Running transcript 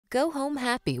Go home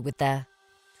happy with the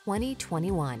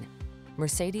 2021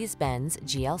 Mercedes-Benz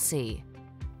GLC.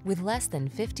 With less than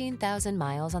 15,000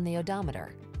 miles on the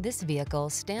odometer, this vehicle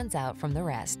stands out from the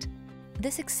rest.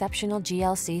 This exceptional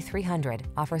GLC 300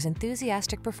 offers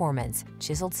enthusiastic performance,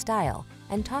 chiseled style,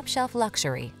 and top-shelf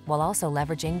luxury, while also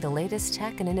leveraging the latest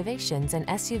tech and innovations in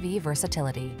SUV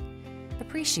versatility.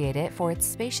 Appreciate it for its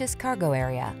spacious cargo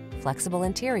area, flexible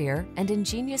interior, and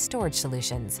ingenious storage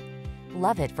solutions.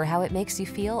 Love it for how it makes you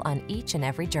feel on each and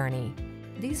every journey.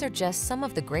 These are just some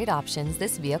of the great options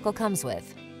this vehicle comes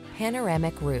with: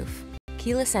 panoramic roof,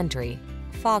 keyless entry,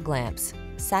 fog lamps,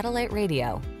 satellite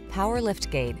radio, power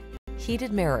liftgate,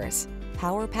 heated mirrors,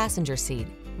 power passenger seat,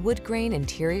 wood grain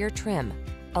interior trim,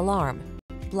 alarm,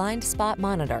 blind spot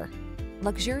monitor.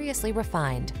 Luxuriously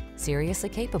refined, seriously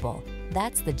capable.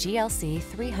 That's the GLC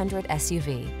 300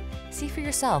 SUV. See for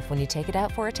yourself when you take it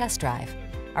out for a test drive.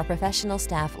 Our professional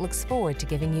staff looks forward to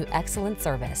giving you excellent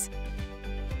service.